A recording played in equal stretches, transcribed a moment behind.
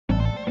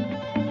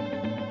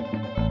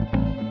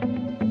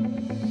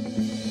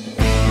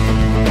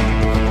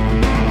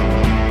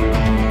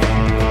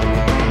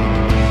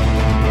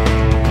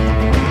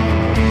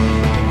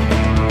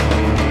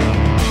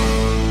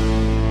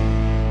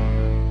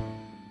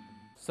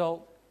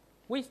So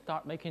we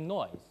start making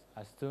noise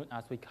as soon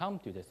as we come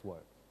to this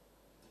world.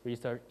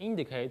 Research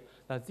indicates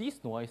that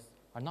these noises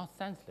are not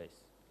senseless.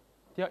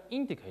 They are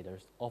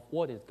indicators of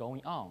what is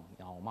going on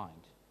in our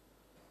mind.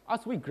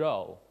 As we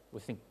grow, we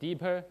think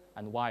deeper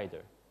and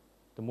wider.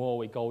 The more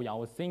we go in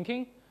our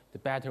thinking, the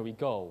better we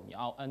go in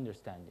our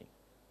understanding.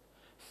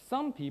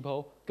 Some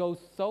people go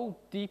so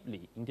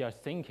deeply in their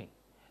thinking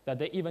that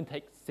they even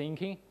take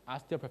thinking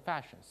as their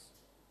professions.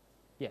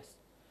 Yes,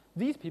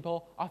 these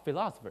people are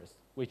philosophers,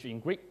 which in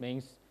Greek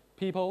means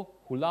people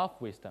who love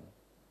wisdom.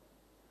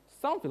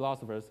 Some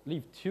philosophers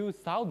lived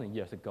 2,000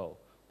 years ago,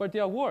 but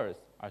their words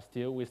are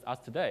still with us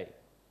today.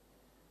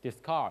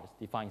 Descartes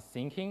defined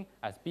thinking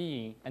as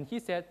being, and he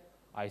said,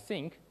 "I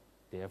think,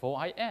 therefore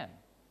I am."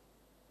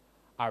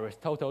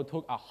 Aristotle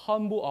took a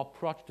humble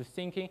approach to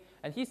thinking,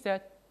 and he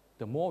said,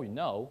 "The more you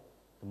know,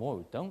 the more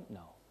you don't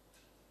know."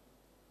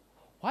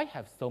 Why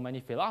have so many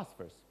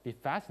philosophers been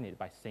fascinated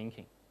by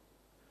thinking?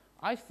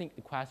 I think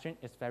the question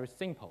is very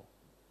simple.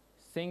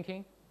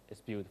 Thinking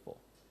is beautiful.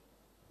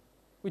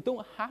 We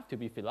don't have to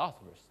be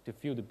philosophers to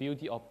feel the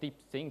beauty of deep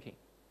thinking.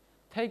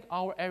 Take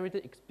our everyday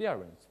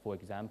experience, for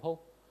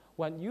example.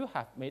 When you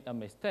have made a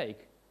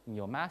mistake in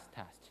your math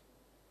test,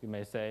 you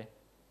may say,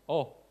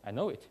 "Oh, I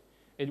know it.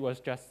 It was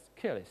just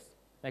careless.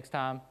 Next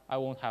time, I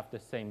won't have the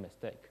same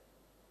mistake."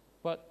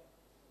 But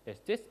is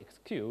this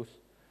excuse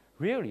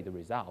really the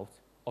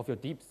result of your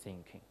deep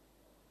thinking?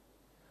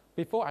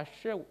 Before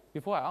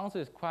I answer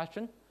this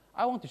question,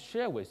 I want to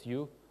share with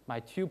you my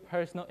two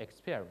personal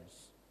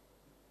experiences.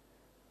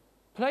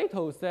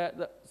 Plato said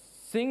that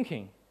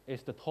thinking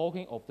is the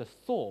talking of the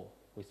soul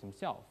with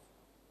himself.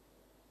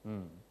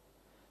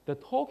 The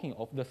talking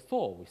of the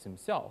soul with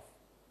himself,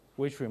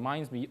 which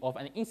reminds me of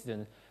an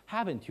incident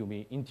happened to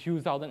me in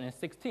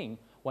 2016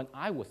 when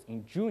I was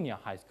in junior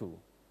high school.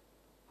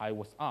 I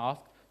was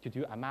asked to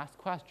do a math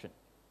question.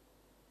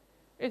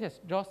 It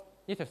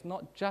is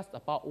not just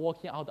about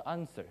working out the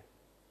answer.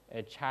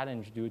 It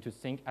challenged you to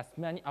think as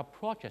many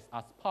approaches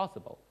as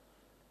possible.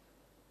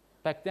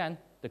 Back then,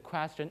 the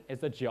question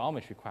is a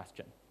geometry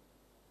question.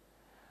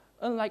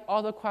 Unlike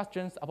other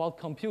questions about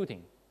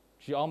computing,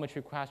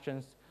 geometry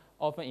questions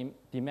often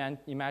demand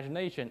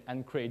imagination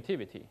and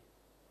creativity.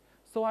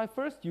 So I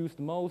first used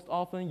the most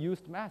often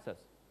used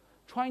methods,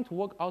 trying to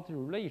work out the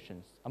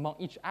relations among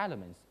each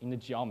element in the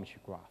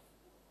geometry graph.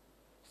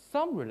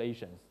 Some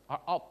relations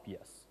are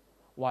obvious,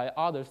 while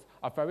others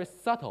are very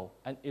subtle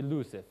and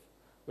elusive,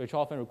 which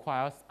often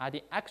requires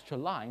adding extra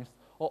lines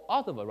or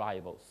other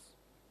variables.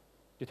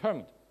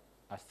 Determined,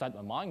 I set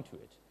my mind to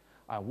it.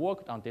 I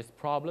worked on this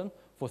problem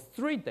for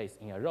 3 days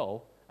in a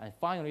row, and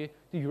finally,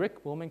 the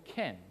eureka moment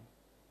came.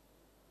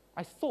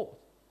 I thought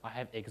I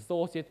had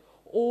exhausted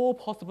all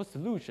possible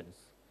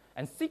solutions,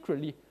 and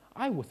secretly,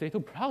 I was a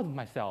little proud of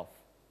myself.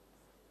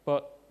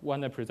 But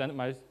when I presented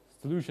my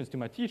solutions to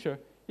my teacher,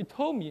 he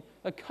told me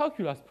that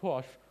calculus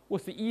approach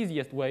was the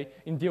easiest way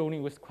in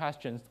dealing with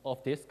questions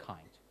of this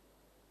kind.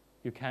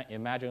 You can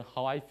imagine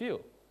how I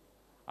feel.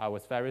 I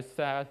was very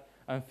sad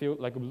and felt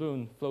like a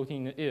balloon floating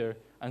in the air,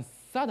 and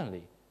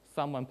suddenly,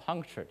 someone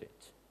punctured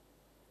it.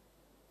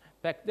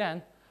 Back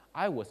then,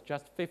 I was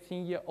just a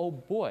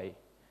 15-year-old boy,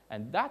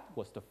 and that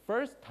was the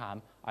first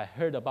time I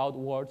heard about the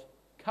word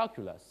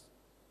calculus.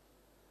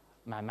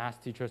 My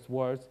math teacher's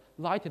words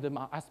lighted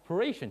my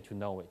aspiration to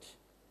know it.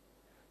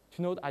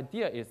 To know the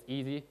idea is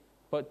easy,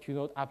 but to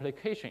know the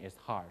application is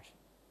hard.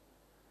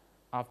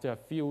 After a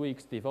few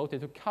weeks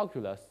devoted to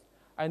calculus,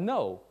 I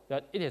know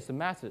that it is a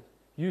method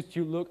used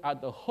to look at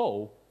the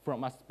whole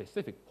from a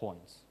specific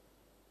point.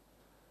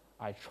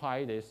 I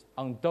tried this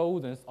on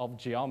dozens of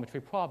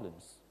geometry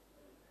problems.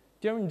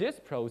 During this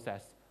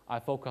process, I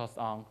focused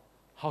on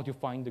how to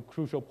find the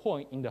crucial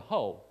point in the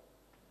whole,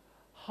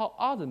 how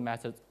other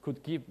methods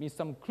could give me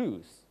some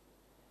clues,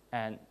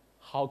 and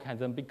how can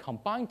them be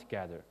combined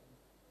together.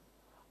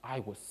 I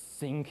was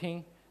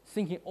thinking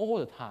all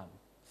the time,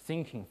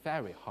 thinking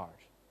very hard.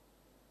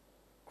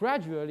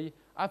 Gradually,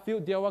 I feel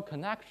there were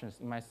connections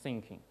in my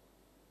thinking.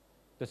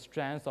 The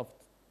strength of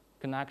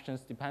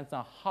connections depends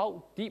on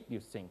how deep you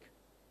think.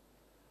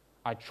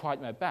 I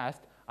tried my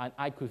best, and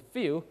I could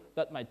feel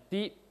that my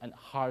deep and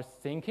hard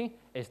thinking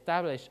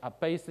established a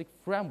basic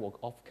framework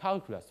of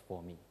calculus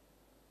for me.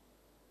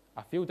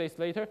 A few days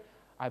later,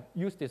 I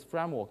used this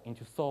framework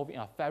into solving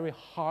a very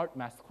hard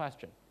math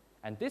question,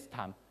 and this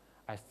time,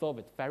 I solved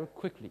it very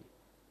quickly.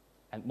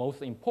 And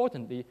most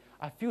importantly,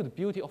 I feel the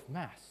beauty of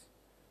math,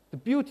 the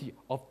beauty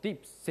of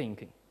deep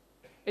thinking.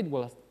 It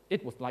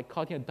was like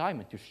cutting a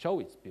diamond to show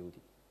its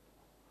beauty.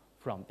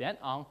 From then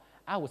on,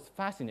 I was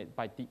fascinated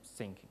by deep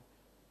thinking.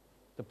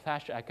 The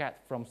pleasure I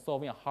get from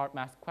solving a hard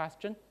math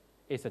question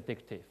is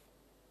addictive.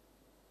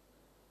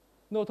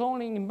 Not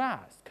only in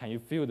math can you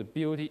feel the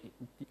beauty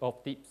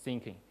of deep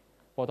thinking,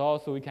 but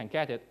also you can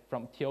get it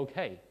from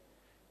TOK.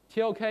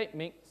 TOK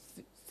means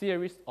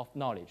series of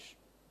knowledge.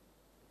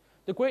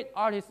 The great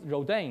artist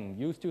Rodin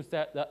used to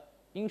say that,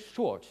 in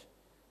short,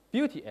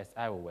 beauty is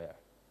everywhere.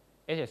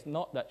 It is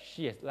not that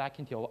she is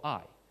lacking to our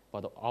eye,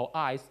 but our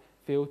eyes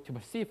fail to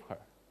perceive her.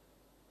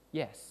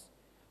 Yes,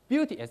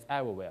 beauty is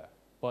everywhere,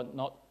 but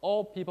not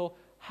all people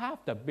have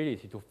the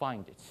ability to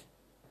find it.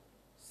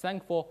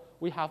 Thankful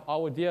we have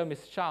our dear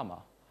Ms. Sharma,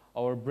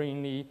 our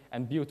brainy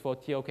and beautiful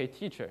TOK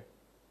teacher.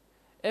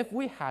 If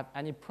we have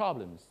any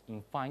problems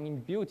in finding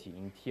beauty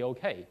in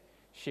TOK,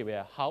 she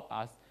will help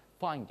us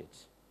find it.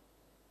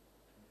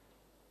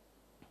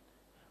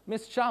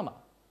 Ms. Sharma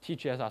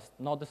teaches us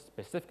not the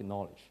specific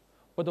knowledge,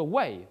 but the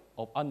way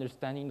of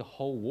understanding the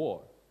whole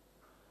world.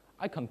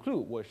 I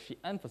conclude what she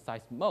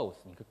emphasized most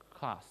in her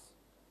class: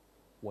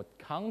 what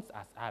counts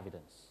as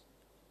evidence.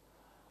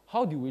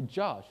 How do we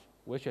judge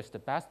which is the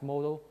best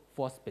model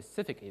for a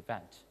specific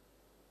event?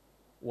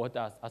 What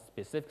does a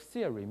specific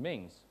theory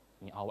mean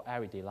in our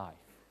everyday life?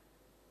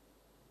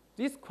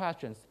 These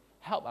questions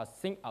help us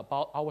think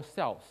about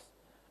ourselves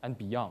and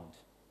beyond.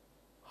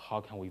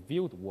 How can we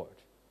view the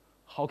world?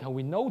 How can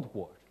we know the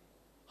world?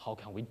 How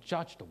can we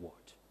judge the world?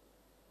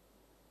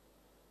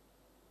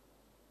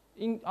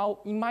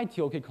 In my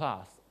TOK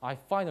class, I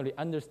finally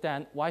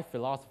understand why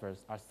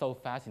philosophers are so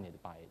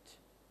fascinated by it.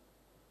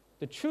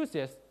 The truth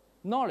is,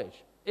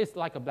 knowledge is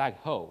like a black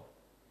hole.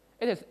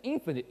 It is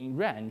infinite in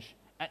range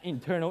and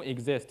eternal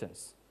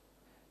existence.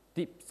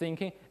 Deep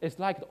thinking is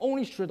like the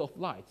only shred of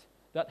light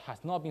that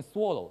has not been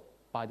swallowed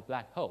by the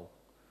black hole,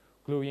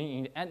 glowing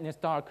in the endless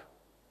dark,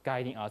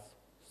 guiding us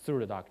through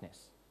the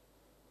darkness.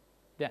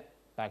 Then,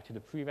 back to the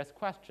previous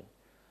question.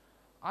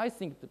 I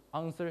think the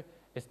answer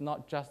is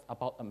not just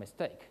about a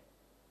mistake.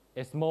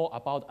 It's more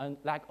about a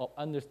lack of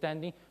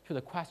understanding to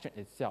the question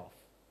itself.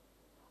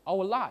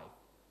 Our life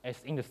is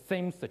in the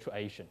same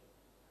situation.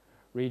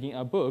 Reading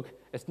a book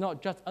is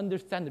not just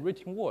understand the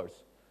written words.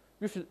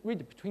 You should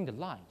read between the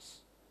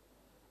lines.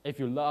 If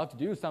you love to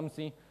do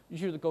something, you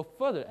should go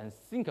further and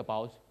think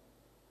about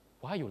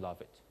why you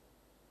love it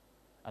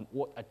and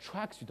what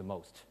attracts you the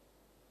most.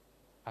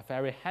 A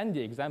very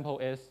handy example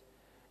is,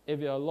 if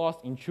you are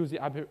lost in choosing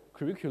a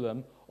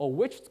curriculum or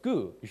which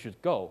school you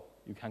should go,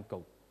 you can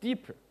go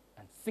deeper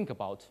and think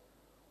about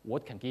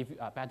what can give you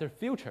a better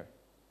future.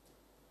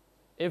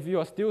 If you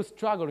are still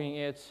struggling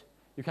in it,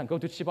 you can go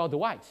to Qibao the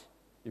White.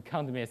 You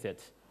can't miss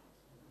it.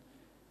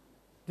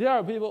 There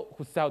are people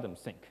who seldom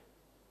think.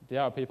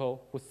 There are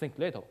people who think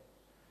little.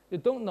 They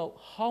don't know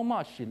how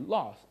much she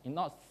lost in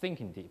not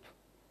thinking deep.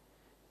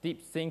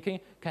 Deep thinking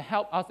can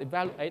help us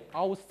evaluate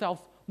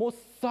ourselves more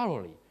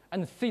thoroughly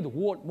and see the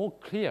world more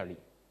clearly.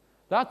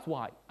 That's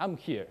why I'm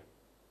here,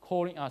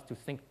 calling us to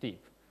think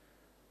deep.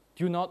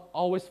 Do not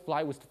always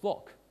fly with the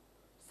flock.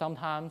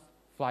 Sometimes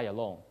fly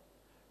alone.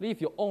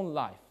 Live your own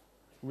life.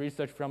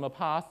 Research from the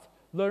past,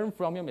 learn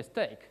from your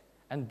mistake,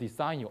 and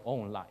design your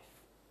own life.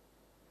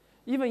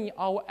 Even in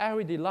our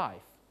everyday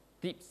life,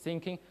 deep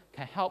thinking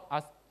can help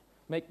us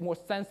make more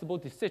sensible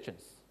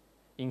decisions.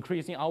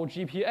 Increasing our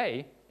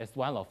GPA is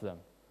one of them.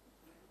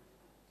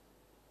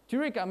 To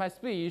recap my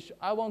speech,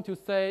 I want to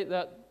say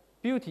that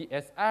beauty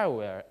is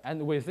everywhere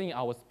and within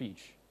our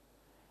speech.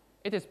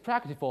 It is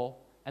practical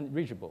and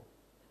reachable.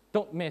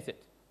 Don't miss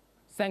it.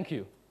 Thank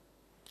you.